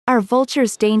Are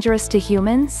vultures dangerous to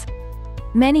humans?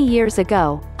 Many years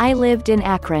ago, I lived in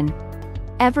Akron.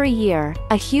 Every year,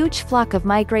 a huge flock of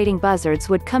migrating buzzards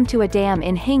would come to a dam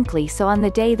in Hinckley, so on the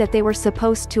day that they were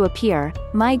supposed to appear,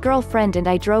 my girlfriend and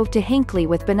I drove to Hinckley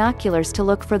with binoculars to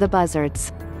look for the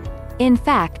buzzards. In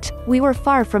fact, we were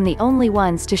far from the only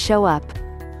ones to show up.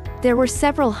 There were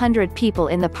several hundred people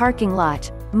in the parking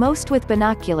lot, most with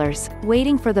binoculars,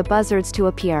 waiting for the buzzards to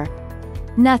appear.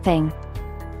 Nothing.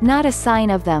 Not a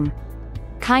sign of them.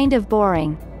 Kind of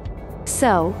boring.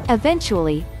 So,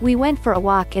 eventually, we went for a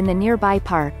walk in the nearby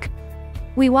park.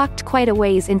 We walked quite a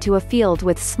ways into a field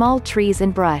with small trees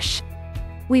and brush.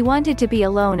 We wanted to be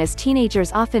alone as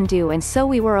teenagers often do, and so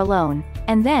we were alone,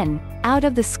 and then, out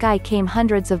of the sky came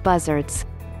hundreds of buzzards.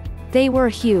 They were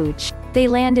huge. They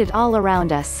landed all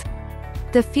around us.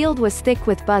 The field was thick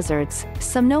with buzzards,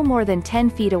 some no more than 10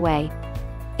 feet away.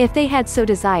 If they had so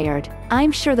desired,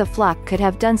 I'm sure the flock could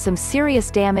have done some serious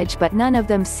damage, but none of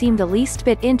them seemed the least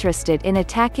bit interested in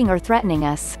attacking or threatening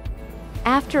us.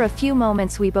 After a few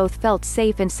moments we both felt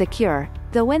safe and secure,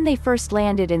 though when they first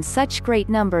landed in such great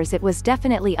numbers it was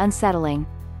definitely unsettling.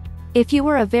 If you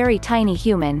were a very tiny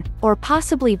human, or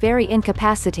possibly very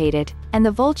incapacitated, and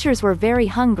the vultures were very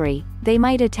hungry, they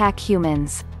might attack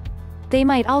humans. They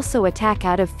might also attack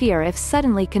out of fear if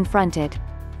suddenly confronted.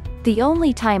 The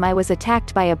only time I was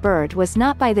attacked by a bird was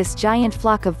not by this giant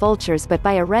flock of vultures but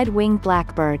by a red-winged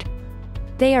blackbird.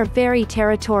 They are very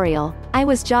territorial. I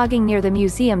was jogging near the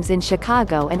museums in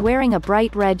Chicago and wearing a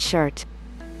bright red shirt.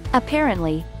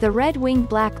 Apparently, the red-winged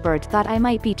blackbird thought I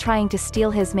might be trying to steal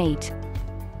his mate.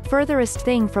 Furthest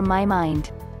thing from my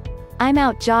mind. I'm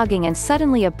out jogging and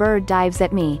suddenly a bird dives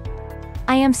at me.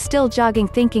 I am still jogging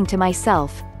thinking to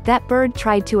myself, that bird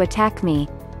tried to attack me.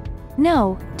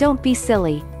 No, don't be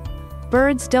silly.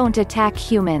 Birds don't attack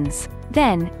humans.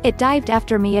 Then, it dived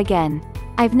after me again.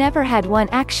 I've never had one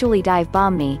actually dive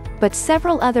bomb me, but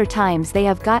several other times they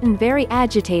have gotten very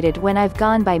agitated when I've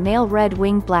gone by male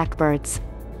red-winged blackbirds.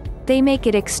 They make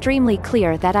it extremely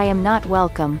clear that I am not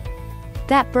welcome.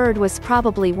 That bird was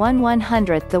probably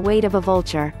 1/100th the weight of a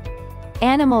vulture.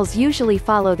 Animals usually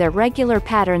follow their regular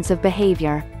patterns of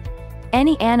behavior.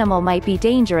 Any animal might be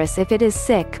dangerous if it is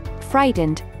sick,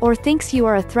 frightened, or thinks you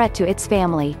are a threat to its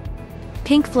family.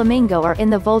 Pink flamingo are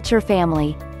in the vulture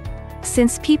family.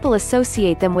 Since people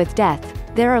associate them with death,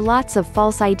 there are lots of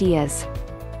false ideas.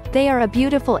 They are a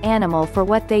beautiful animal for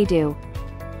what they do.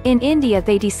 In India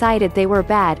they decided they were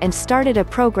bad and started a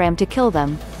program to kill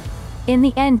them. In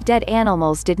the end, dead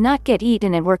animals did not get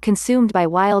eaten and were consumed by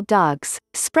wild dogs,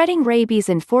 spreading rabies,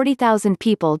 and 40,000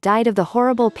 people died of the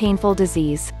horrible painful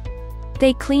disease.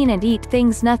 They clean and eat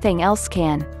things nothing else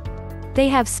can. They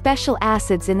have special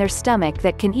acids in their stomach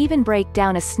that can even break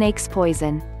down a snake's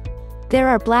poison. There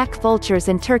are black vultures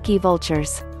and turkey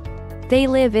vultures. They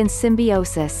live in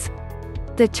symbiosis.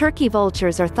 The turkey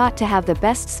vultures are thought to have the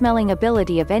best smelling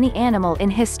ability of any animal in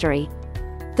history.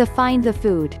 They find the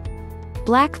food.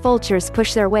 Black vultures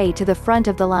push their way to the front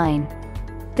of the line.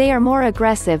 They are more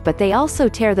aggressive, but they also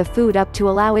tear the food up to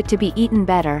allow it to be eaten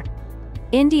better.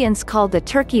 Indians called the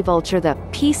turkey vulture the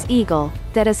peace eagle.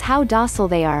 That is how docile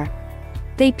they are.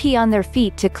 They pee on their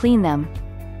feet to clean them.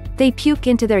 They puke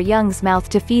into their young's mouth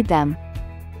to feed them.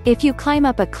 If you climb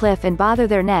up a cliff and bother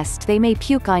their nest, they may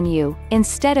puke on you,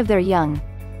 instead of their young.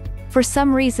 For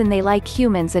some reason they like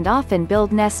humans and often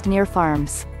build nests near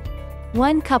farms.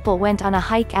 One couple went on a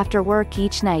hike after work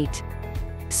each night.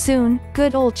 Soon,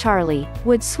 good old Charlie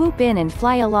would swoop in and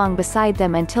fly along beside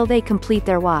them until they complete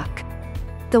their walk.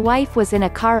 The wife was in a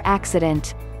car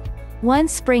accident. One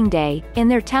spring day, in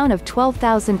their town of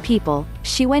 12,000 people,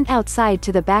 she went outside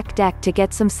to the back deck to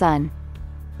get some sun.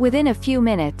 Within a few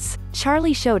minutes,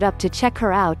 Charlie showed up to check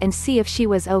her out and see if she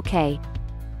was okay.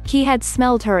 He had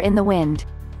smelled her in the wind.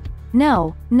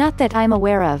 No, not that I'm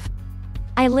aware of.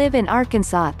 I live in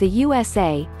Arkansas, the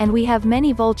USA, and we have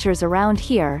many vultures around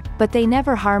here, but they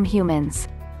never harm humans.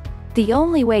 The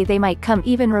only way they might come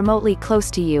even remotely close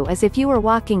to you is if you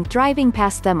were driving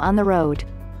past them on the road.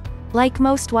 Like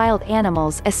most wild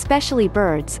animals, especially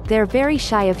birds, they're very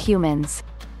shy of humans.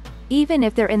 Even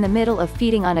if they're in the middle of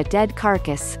feeding on a dead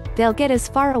carcass, they'll get as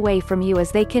far away from you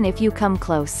as they can if you come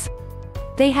close.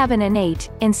 They have an innate,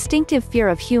 instinctive fear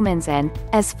of humans and,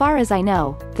 as far as I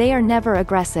know, they are never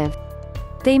aggressive.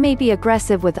 They may be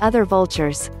aggressive with other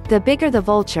vultures. The bigger the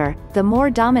vulture, the more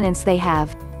dominance they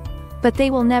have. But they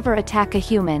will never attack a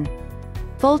human.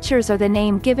 Vultures are the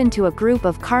name given to a group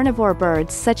of carnivore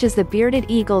birds such as the bearded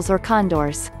eagles or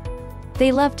condors.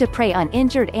 They love to prey on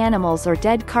injured animals or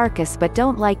dead carcass but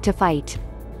don't like to fight.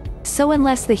 So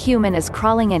unless the human is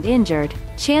crawling and injured,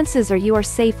 chances are you are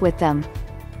safe with them.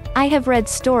 I have read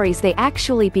stories they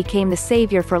actually became the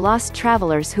savior for lost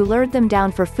travelers who lured them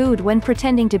down for food when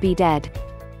pretending to be dead.